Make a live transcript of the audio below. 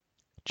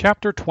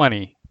Chapter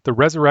 20 The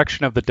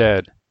Resurrection of the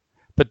Dead.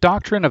 The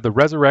doctrine of the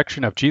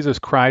resurrection of Jesus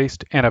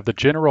Christ and of the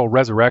general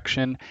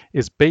resurrection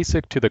is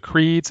basic to the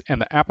creeds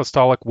and the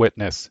apostolic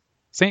witness.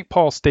 St.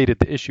 Paul stated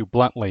the issue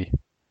bluntly.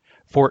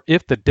 For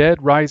if the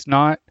dead rise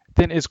not,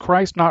 then is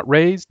Christ not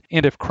raised?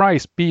 And if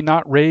Christ be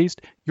not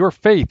raised, your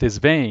faith is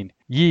vain,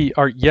 ye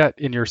are yet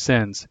in your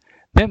sins.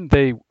 Then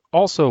they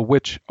also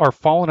which are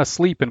fallen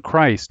asleep in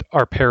Christ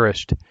are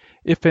perished.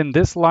 If in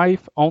this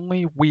life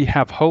only we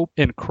have hope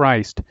in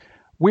Christ,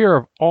 we are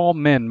of all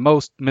men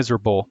most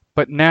miserable,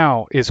 but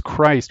now is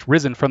Christ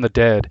risen from the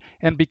dead,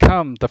 and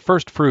become the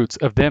firstfruits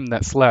of them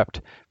that slept.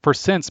 For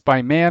since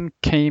by man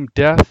came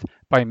death,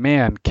 by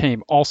man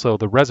came also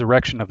the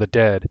resurrection of the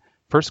dead.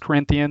 1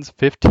 Corinthians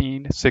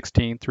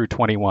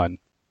 15:16-21.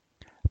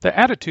 The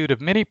attitude of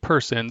many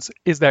persons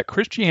is that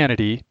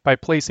Christianity, by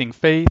placing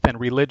faith and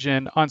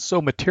religion on so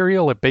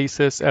material a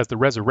basis as the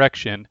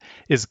resurrection,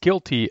 is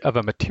guilty of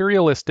a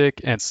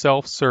materialistic and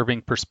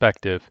self-serving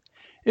perspective.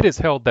 It is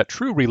held that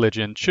true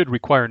religion should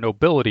require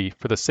nobility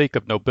for the sake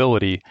of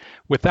nobility,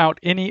 without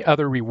any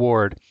other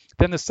reward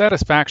than the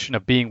satisfaction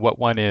of being what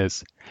one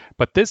is.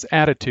 But this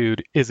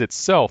attitude is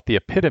itself the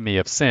epitome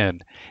of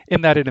sin,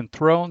 in that it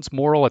enthrones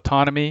moral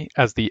autonomy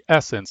as the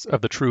essence of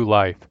the true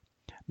life.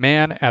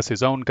 Man, as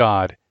his own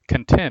God,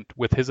 content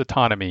with his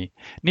autonomy,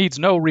 needs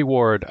no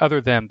reward other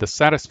than the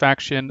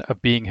satisfaction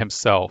of being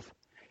himself.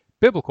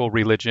 Biblical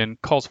religion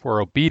calls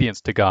for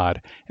obedience to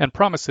God and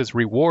promises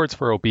rewards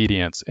for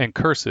obedience and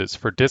curses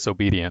for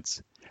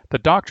disobedience. The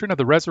doctrine of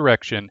the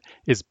resurrection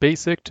is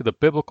basic to the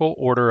biblical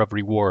order of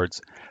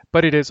rewards,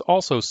 but it is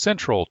also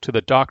central to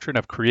the doctrine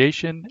of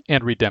creation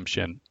and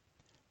redemption.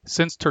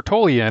 Since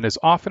Tertullian is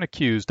often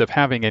accused of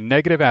having a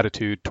negative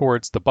attitude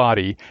towards the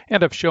body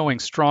and of showing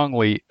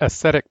strongly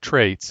ascetic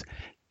traits,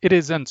 it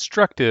is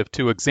instructive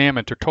to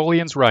examine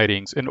Tertullian's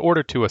writings in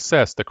order to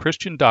assess the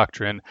Christian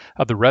doctrine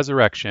of the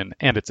resurrection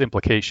and its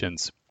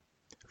implications.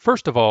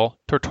 First of all,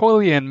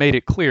 Tertullian made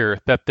it clear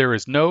that there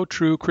is no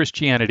true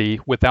Christianity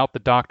without the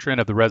doctrine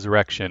of the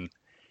resurrection.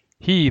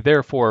 He,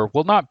 therefore,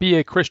 will not be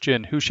a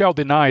Christian who shall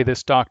deny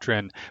this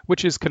doctrine,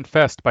 which is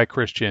confessed by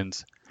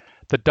Christians.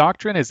 The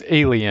doctrine is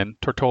alien,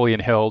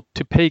 Tertullian held,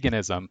 to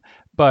paganism,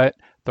 but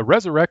the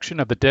resurrection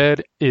of the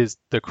dead is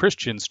the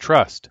Christian's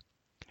trust.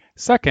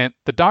 Second,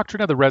 the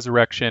doctrine of the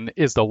resurrection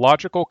is the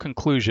logical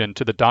conclusion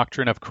to the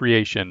doctrine of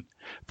creation.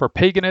 For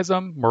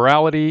paganism,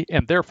 morality,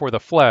 and therefore the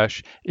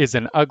flesh, is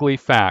an ugly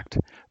fact.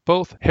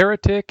 Both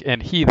heretic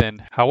and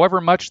heathen, however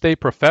much they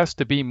profess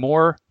to be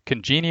more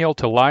congenial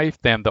to life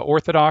than the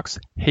orthodox,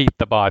 hate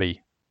the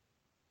body.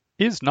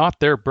 Is not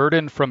their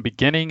burden from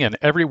beginning and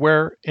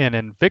everywhere an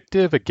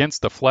invective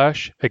against the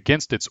flesh,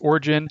 against its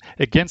origin,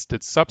 against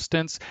its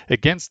substance,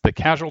 against the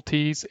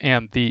casualties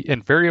and the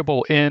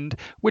invariable end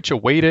which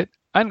await it?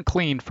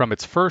 Unclean from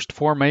its first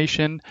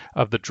formation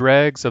of the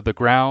dregs of the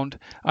ground,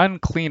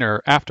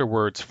 uncleaner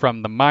afterwards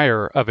from the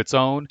mire of its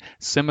own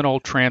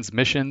seminal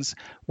transmissions,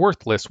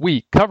 worthless,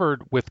 weak,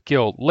 covered with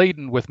guilt,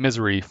 laden with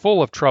misery,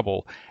 full of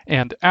trouble,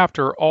 and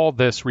after all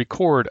this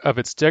record of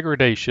its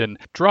degradation,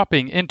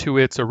 dropping into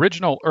its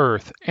original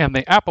earth and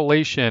the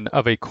appellation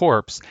of a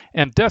corpse,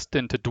 and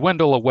destined to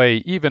dwindle away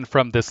even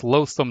from this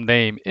loathsome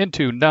name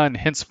into none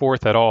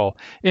henceforth at all,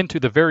 into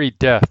the very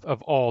death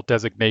of all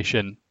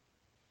designation.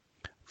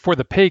 For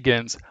the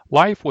pagans,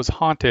 life was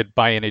haunted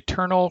by an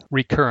eternal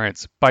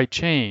recurrence, by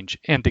change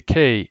and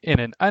decay in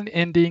an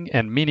unending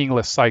and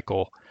meaningless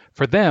cycle.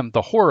 For them,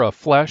 the horror of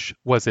flesh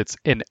was its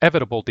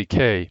inevitable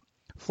decay.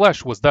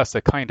 Flesh was thus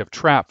a kind of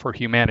trap for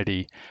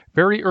humanity.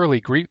 Very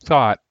early Greek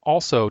thought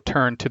also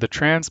turned to the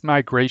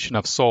transmigration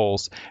of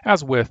souls,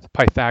 as with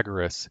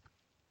Pythagoras.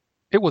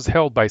 It was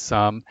held by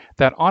some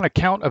that on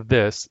account of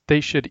this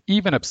they should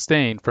even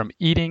abstain from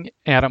eating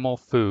animal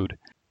food.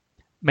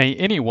 May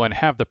anyone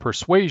have the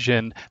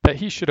persuasion that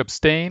he should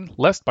abstain,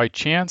 lest by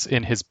chance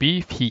in his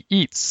beef he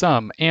eat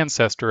some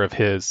ancestor of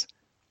his.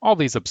 All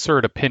these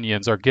absurd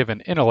opinions are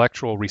given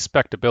intellectual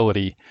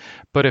respectability,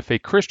 but if a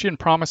Christian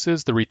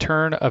promises the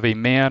return of a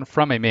man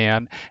from a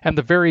man, and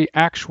the very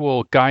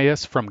actual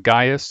Gaius from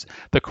Gaius,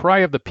 the cry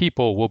of the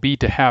people will be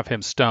to have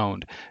him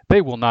stoned.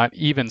 They will not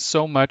even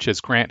so much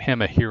as grant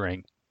him a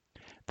hearing.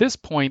 This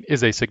point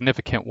is a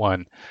significant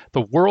one.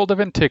 The world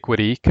of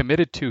antiquity,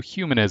 committed to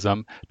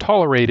humanism,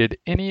 tolerated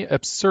any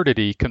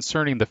absurdity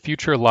concerning the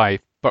future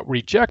life, but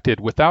rejected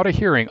without a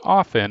hearing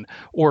often,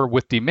 or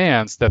with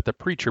demands that the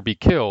preacher be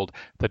killed,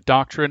 the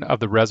doctrine of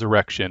the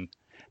resurrection.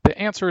 The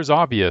answer is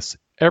obvious.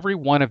 Every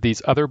one of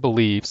these other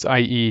beliefs,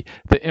 i.e.,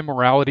 the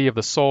immorality of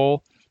the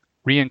soul,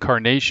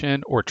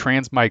 reincarnation or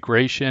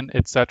transmigration,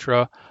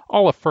 etc.,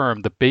 all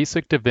affirm the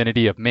basic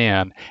divinity of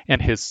man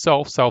and his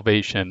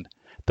self-salvation.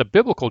 The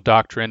biblical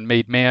doctrine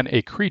made man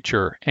a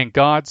creature and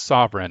God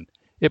sovereign.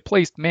 It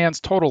placed man's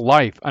total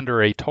life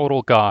under a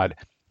total God,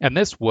 and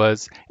this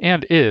was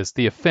and is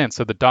the offense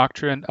of the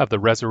doctrine of the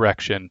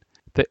resurrection.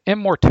 The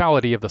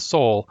immortality of the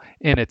soul,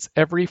 in its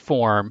every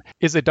form,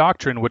 is a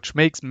doctrine which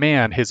makes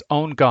man his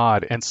own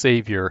God and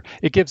Savior.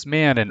 It gives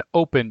man an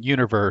open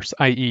universe,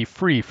 i.e.,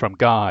 free from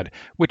God,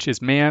 which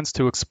is man's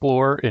to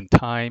explore in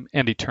time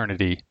and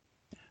eternity.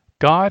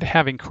 God,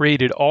 having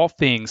created all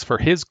things for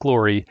his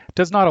glory,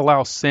 does not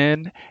allow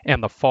sin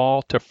and the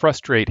fall to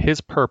frustrate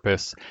his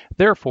purpose.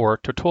 Therefore,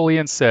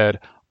 Tertullian said,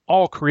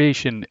 all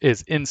creation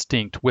is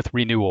instinct with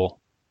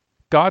renewal.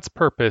 God's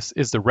purpose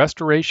is the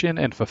restoration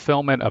and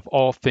fulfillment of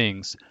all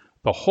things.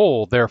 The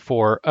whole,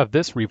 therefore, of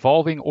this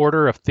revolving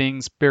order of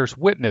things bears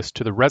witness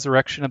to the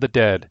resurrection of the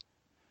dead.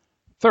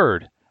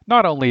 Third,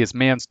 not only is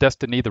man's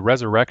destiny the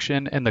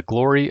resurrection and the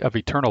glory of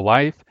eternal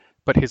life,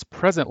 but his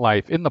present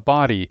life in the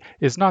body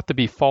is not to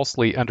be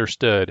falsely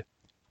understood.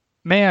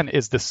 Man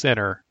is the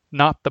sinner,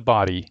 not the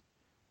body.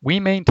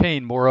 We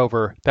maintain,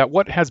 moreover, that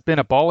what has been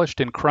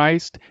abolished in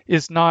Christ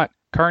is not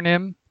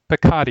carnem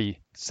peccati,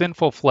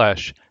 sinful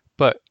flesh,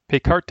 but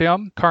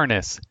peccatum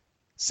carnis,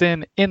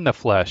 sin in the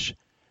flesh,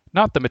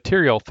 not the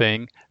material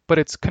thing, but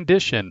its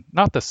condition,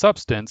 not the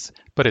substance,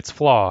 but its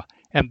flaw.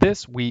 And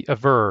this we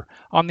aver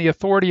on the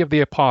authority of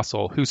the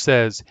apostle, who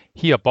says,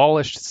 he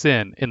abolished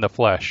sin in the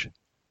flesh.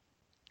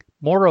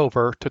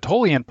 Moreover,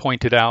 Tertullian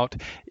pointed out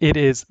it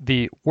is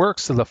the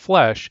works of the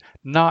flesh,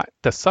 not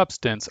the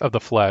substance of the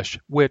flesh,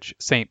 which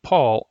St.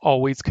 Paul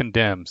always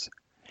condemns.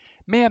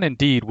 Man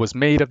indeed was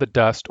made of the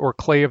dust or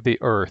clay of the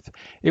earth.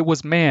 It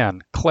was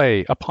man,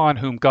 clay, upon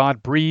whom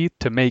God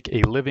breathed to make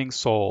a living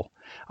soul.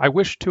 I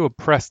wish to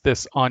impress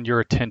this on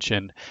your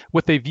attention,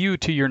 with a view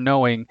to your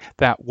knowing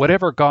that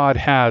whatever God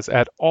has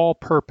at all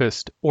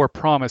purposed or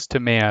promised to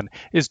man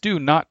is due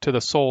not to the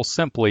soul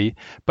simply,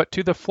 but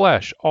to the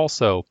flesh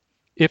also,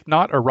 if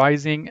not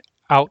arising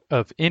out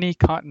of any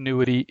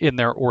continuity in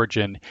their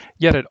origin,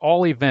 yet at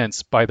all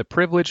events by the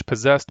privilege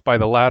possessed by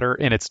the latter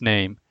in its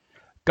name.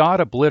 God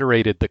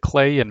obliterated the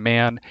clay in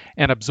man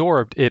and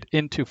absorbed it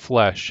into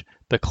flesh.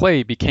 The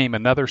clay became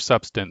another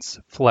substance,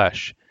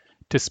 flesh.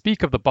 To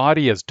speak of the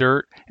body as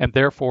dirt and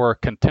therefore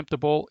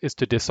contemptible is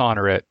to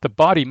dishonor it. The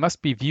body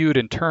must be viewed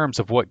in terms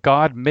of what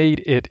God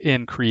made it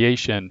in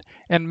creation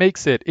and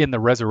makes it in the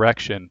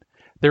resurrection.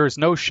 There is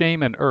no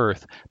shame in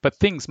earth, but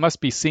things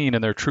must be seen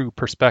in their true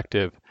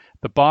perspective.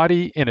 The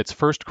body, in its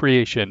first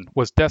creation,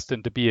 was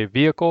destined to be a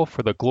vehicle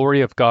for the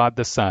glory of God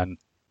the Son.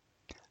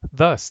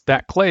 Thus,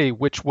 that clay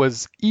which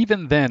was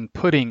even then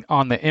putting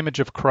on the image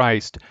of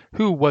Christ,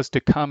 who was to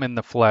come in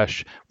the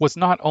flesh, was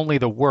not only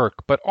the work,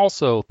 but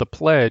also the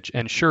pledge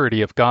and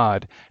surety of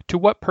God. To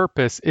what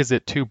purpose is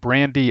it to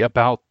brandy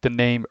about the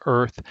name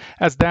earth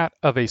as that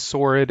of a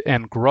sordid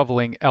and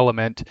groveling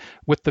element,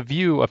 with the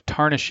view of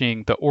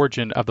tarnishing the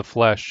origin of the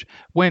flesh,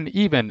 when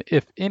even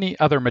if any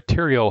other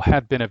material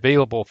had been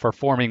available for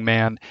forming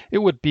man, it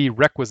would be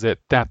requisite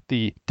that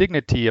the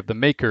dignity of the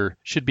Maker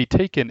should be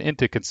taken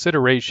into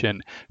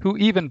consideration, who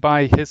even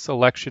by his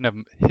selection of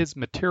his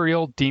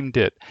material deemed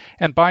it,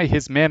 and by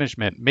his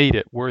management made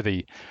it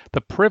worthy.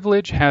 The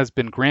privilege has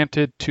been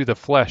granted to the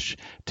flesh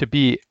to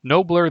be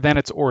nobler than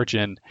its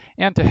origin,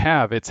 and to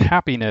have its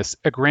happiness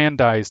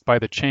aggrandized by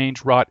the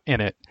change wrought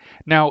in it.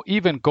 Now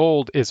even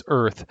gold is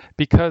earth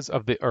because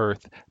of the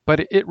earth, but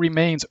it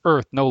remains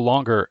earth no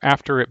longer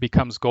after it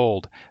becomes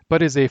gold,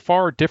 but is a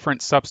far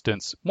different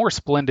substance, more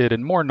splendid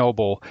and more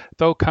noble,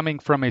 though coming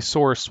from a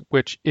source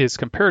which is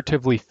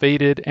comparatively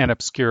faded and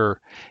obscure.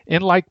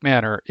 In like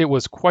manner, it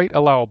was quite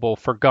allowable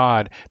for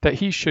God that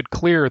he should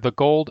clear the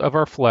gold of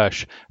our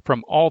flesh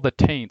from all the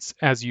taints,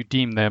 as you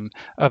deem them,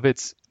 of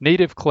its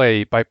native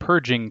clay by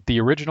purging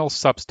the original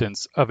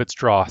substance of its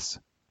dross.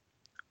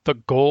 The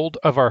gold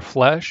of our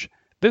flesh?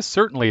 This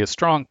certainly is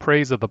strong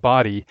praise of the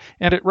body,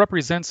 and it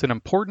represents an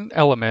important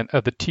element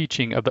of the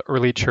teaching of the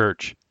early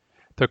church.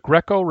 The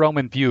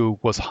Greco-Roman view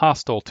was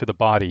hostile to the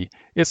body.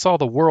 It saw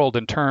the world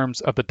in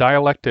terms of the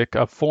dialectic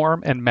of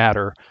form and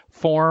matter,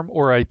 form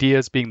or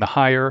ideas being the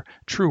higher,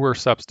 truer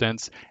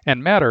substance,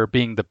 and matter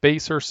being the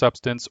baser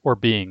substance or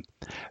being.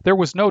 There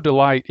was no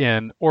delight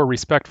in or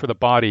respect for the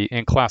body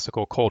in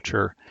classical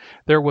culture.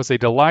 There was a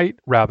delight,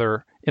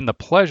 rather, in the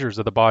pleasures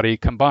of the body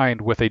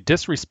combined with a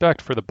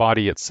disrespect for the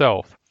body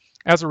itself.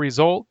 As a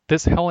result,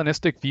 this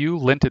Hellenistic view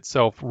lent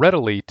itself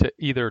readily to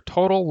either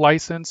total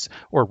license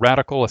or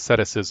radical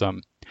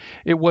asceticism.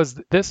 It was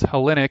this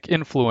Hellenic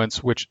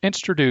influence which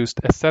introduced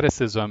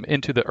asceticism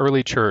into the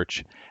early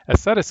church.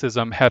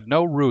 Asceticism had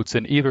no roots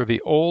in either the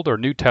Old or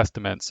New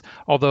Testaments,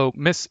 although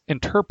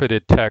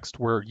misinterpreted texts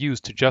were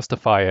used to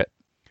justify it.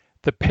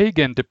 The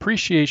pagan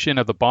depreciation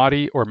of the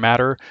body or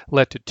matter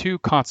led to two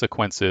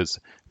consequences.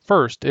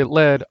 First, it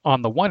led,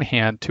 on the one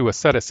hand, to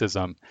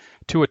asceticism,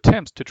 to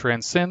attempts to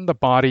transcend the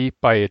body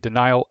by a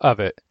denial of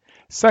it.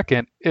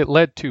 Second, it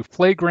led to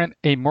flagrant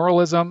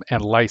amoralism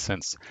and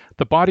license.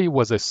 The body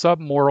was a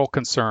sub-moral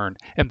concern,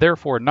 and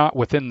therefore not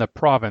within the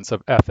province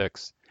of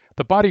ethics.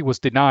 The body was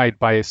denied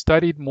by a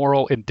studied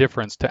moral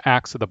indifference to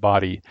acts of the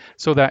body,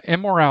 so that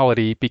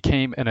immorality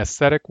became an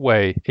ascetic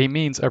way, a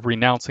means of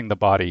renouncing the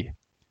body.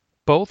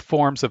 Both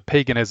forms of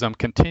paganism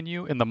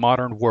continue in the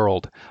modern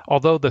world,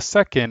 although the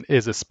second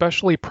is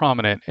especially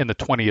prominent in the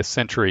 20th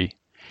century.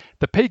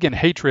 The pagan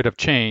hatred of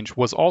change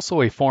was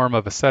also a form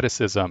of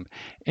asceticism,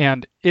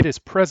 and it is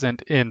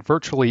present in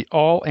virtually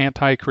all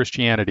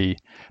anti-Christianity.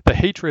 The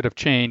hatred of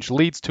change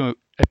leads to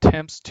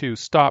attempts to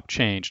stop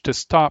change, to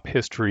stop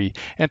history,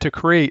 and to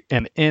create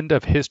an end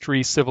of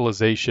history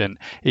civilization,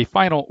 a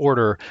final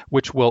order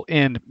which will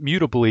end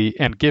mutably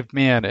and give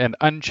man an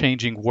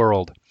unchanging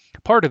world.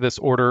 Part of this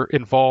order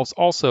involves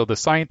also the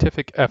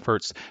scientific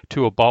efforts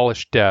to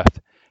abolish death.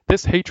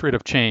 This hatred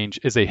of change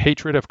is a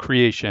hatred of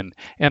creation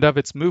and of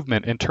its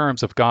movement in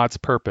terms of God's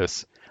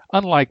purpose.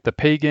 Unlike the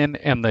pagan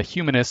and the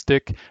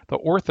humanistic, the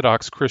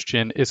Orthodox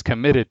Christian is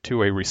committed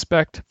to a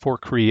respect for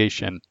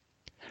creation.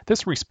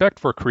 This respect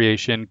for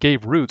creation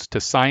gave roots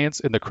to science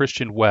in the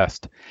Christian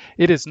West.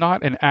 It is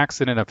not an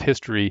accident of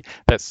history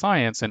that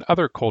science in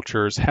other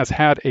cultures has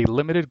had a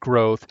limited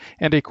growth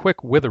and a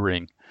quick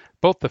withering.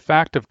 Both the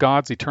fact of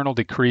God's eternal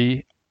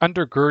decree,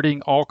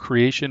 undergirding all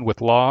creation with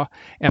law,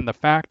 and the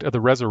fact of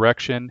the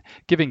resurrection,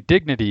 giving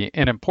dignity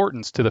and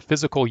importance to the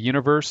physical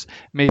universe,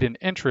 made an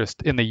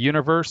interest in the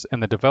universe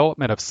and the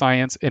development of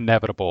science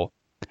inevitable.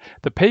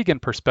 The pagan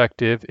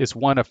perspective is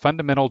one of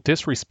fundamental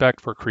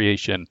disrespect for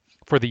creation,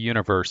 for the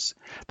universe.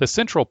 The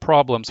central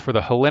problems for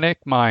the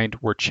Hellenic mind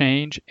were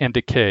change and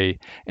decay,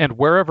 and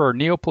wherever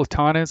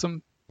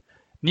Neoplatonism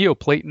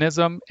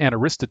and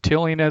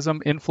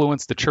Aristotelianism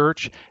influenced the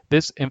church,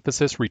 this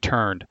emphasis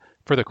returned.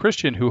 For the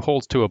Christian who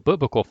holds to a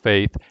biblical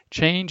faith,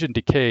 change and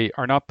decay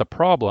are not the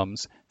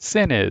problems,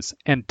 sin is,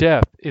 and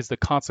death is the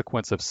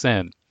consequence of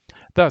sin.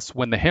 Thus,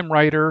 when the hymn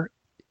writer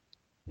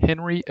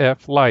Henry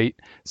F. Light,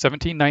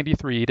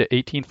 1793 to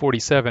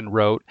 1847,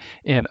 wrote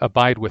in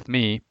Abide with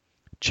Me,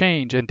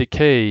 "Change and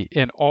decay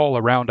in all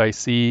around I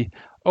see,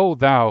 O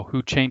thou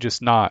who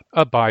changest not,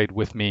 abide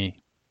with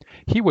me."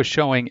 He was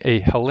showing a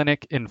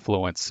Hellenic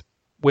influence.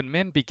 When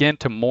men began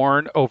to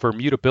mourn over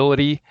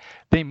mutability,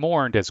 they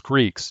mourned as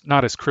Greeks,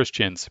 not as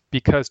Christians,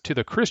 because to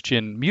the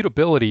Christian,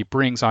 mutability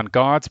brings on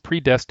God's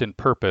predestined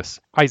purpose.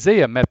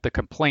 Isaiah met the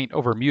complaint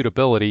over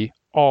mutability,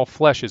 all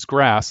flesh is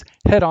grass,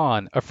 head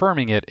on,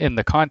 affirming it in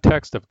the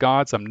context of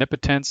God's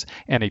omnipotence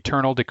and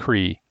eternal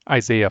decree.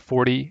 Isaiah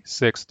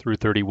 40:6 through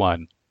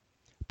 31.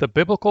 The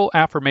biblical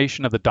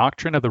affirmation of the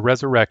doctrine of the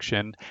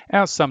resurrection,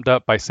 as summed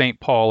up by St.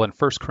 Paul in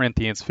 1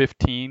 Corinthians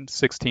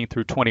 15:16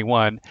 through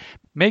 21,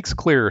 makes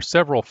clear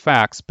several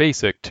facts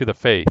basic to the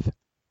faith.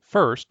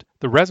 First,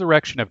 the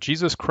resurrection of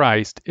Jesus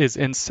Christ is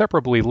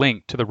inseparably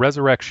linked to the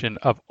resurrection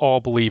of all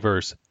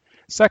believers.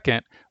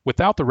 Second,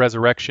 without the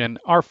resurrection,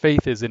 our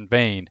faith is in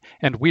vain,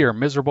 and we are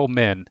miserable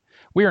men.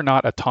 We are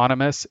not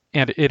autonomous,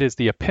 and it is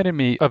the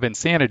epitome of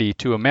insanity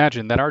to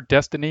imagine that our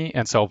destiny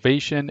and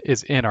salvation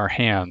is in our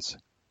hands.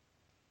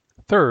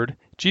 Third,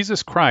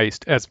 Jesus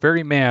Christ, as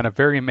very man of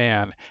very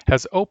man,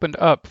 has opened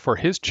up for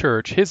his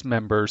church, his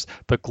members,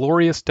 the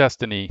glorious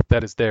destiny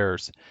that is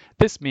theirs.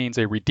 This means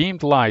a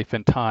redeemed life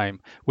and time,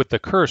 with the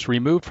curse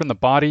removed from the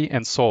body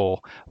and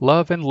soul,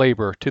 love and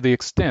labor to the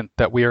extent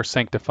that we are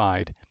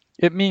sanctified.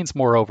 It means,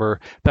 moreover,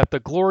 that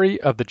the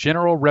glory of the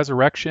general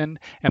resurrection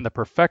and the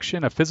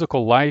perfection of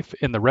physical life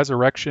in the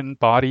resurrection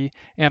body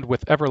and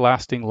with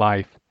everlasting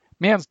life.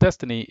 Man's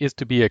destiny is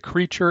to be a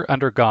creature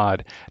under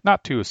God,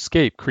 not to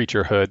escape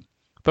creaturehood.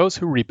 Those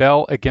who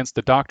rebel against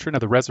the doctrine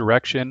of the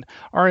resurrection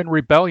are in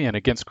rebellion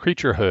against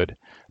creaturehood.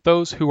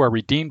 Those who are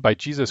redeemed by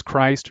Jesus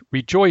Christ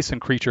rejoice in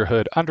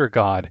creaturehood under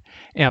God,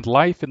 and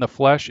life in the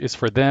flesh is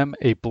for them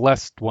a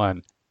blessed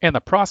one, and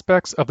the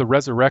prospects of the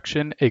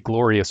resurrection a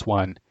glorious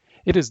one.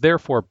 It is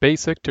therefore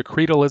basic to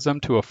creedalism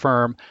to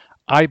affirm,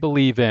 "I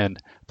believe in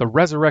the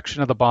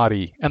resurrection of the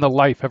body and the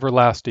life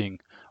everlasting,"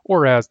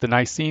 or as the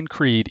Nicene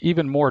Creed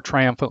even more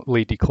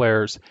triumphantly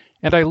declares,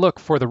 "And I look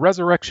for the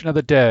resurrection of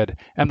the dead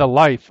and the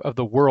life of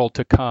the world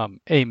to come.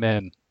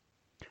 Amen."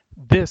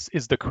 This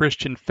is the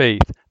Christian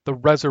faith, the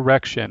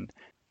resurrection.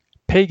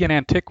 Pagan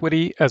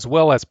antiquity as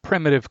well as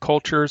primitive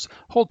cultures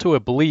hold to a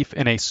belief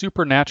in a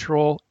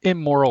supernatural,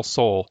 immoral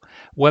soul.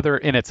 Whether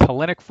in its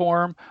Hellenic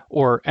form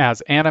or as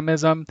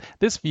animism,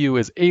 this view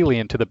is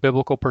alien to the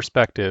biblical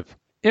perspective.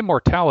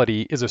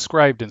 Immortality is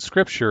ascribed in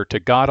Scripture to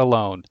God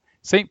alone.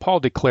 St. Paul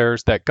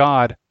declares that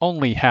God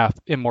only hath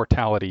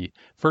immortality,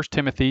 1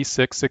 Timothy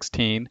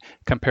 6:16,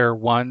 compare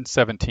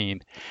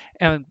 1:17.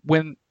 And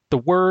when the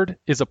word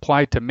is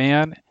applied to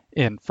man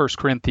in 1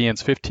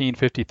 Corinthians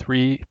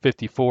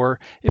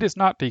 15:53-54, it is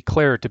not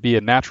declared to be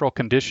a natural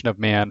condition of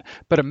man,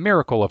 but a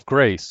miracle of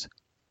grace.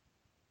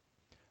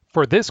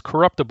 For this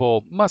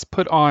corruptible must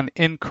put on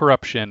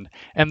incorruption,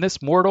 and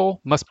this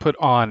mortal must put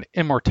on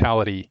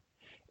immortality.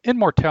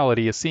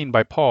 Immortality is seen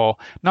by Paul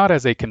not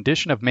as a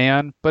condition of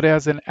man, but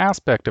as an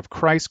aspect of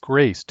Christ's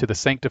grace to the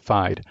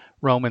sanctified,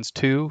 Romans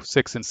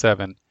 2:6 and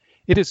 7.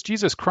 It is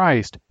Jesus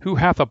Christ who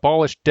hath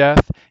abolished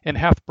death and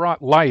hath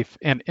brought life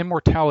and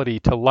immortality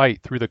to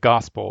light through the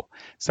gospel,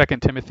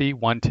 2 Timothy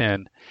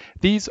 1:10.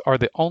 These are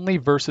the only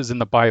verses in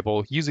the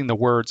Bible using the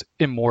words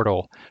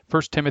immortal,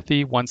 1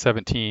 Timothy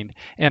 1:17,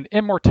 and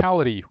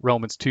immortality,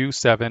 Romans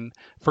 2:7,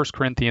 1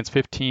 Corinthians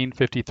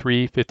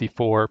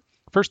 15:53-54,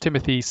 1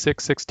 Timothy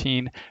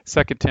 6:16,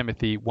 2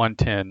 Timothy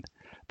 1:10.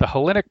 The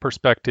Hellenic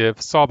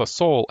perspective saw the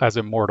soul as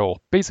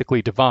immortal,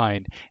 basically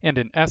divine, and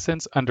in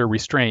essence under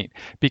restraint,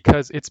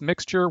 because its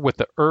mixture with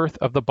the earth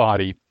of the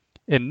body.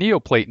 In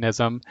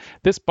Neoplatonism,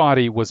 this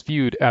body was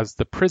viewed as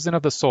the prison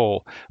of the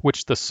soul,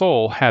 which the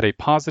soul had a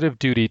positive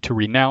duty to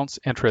renounce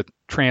and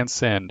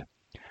transcend.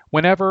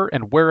 Whenever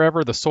and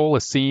wherever the soul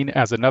is seen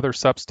as another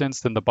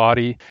substance than the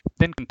body,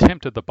 then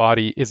contempt of the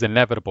body is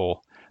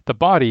inevitable. The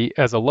body,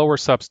 as a lower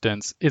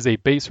substance, is a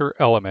baser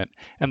element,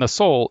 and the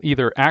soul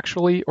either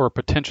actually or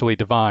potentially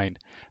divine.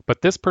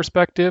 But this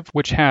perspective,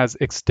 which has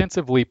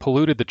extensively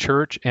polluted the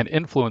Church and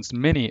influenced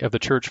many of the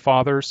Church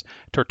Fathers,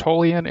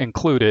 Tertullian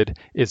included,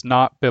 is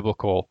not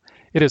biblical.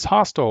 It is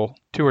hostile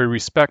to a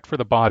respect for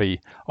the body,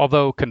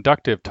 although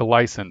conducive to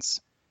license.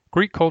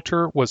 Greek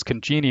culture was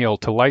congenial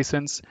to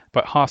license,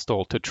 but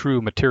hostile to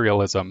true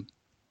materialism.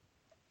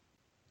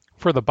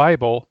 For the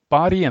Bible,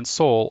 body and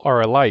soul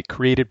are alike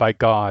created by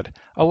God,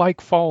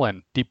 alike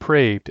fallen,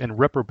 depraved, and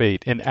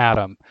reprobate in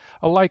Adam,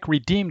 alike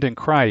redeemed in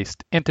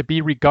Christ, and to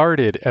be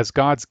regarded as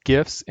God's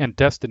gifts and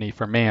destiny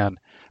for man.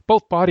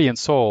 Both body and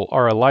soul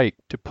are alike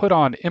to put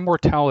on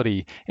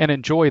immortality and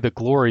enjoy the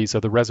glories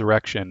of the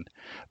resurrection.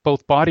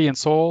 Both body and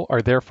soul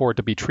are therefore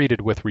to be treated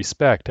with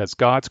respect as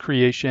God's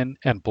creation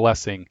and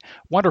blessing,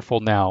 wonderful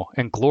now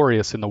and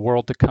glorious in the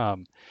world to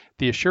come.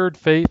 The assured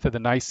faith of the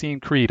Nicene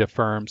Creed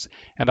affirms,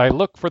 "And I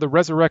look for the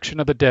resurrection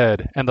of the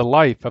dead and the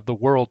life of the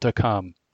world to come."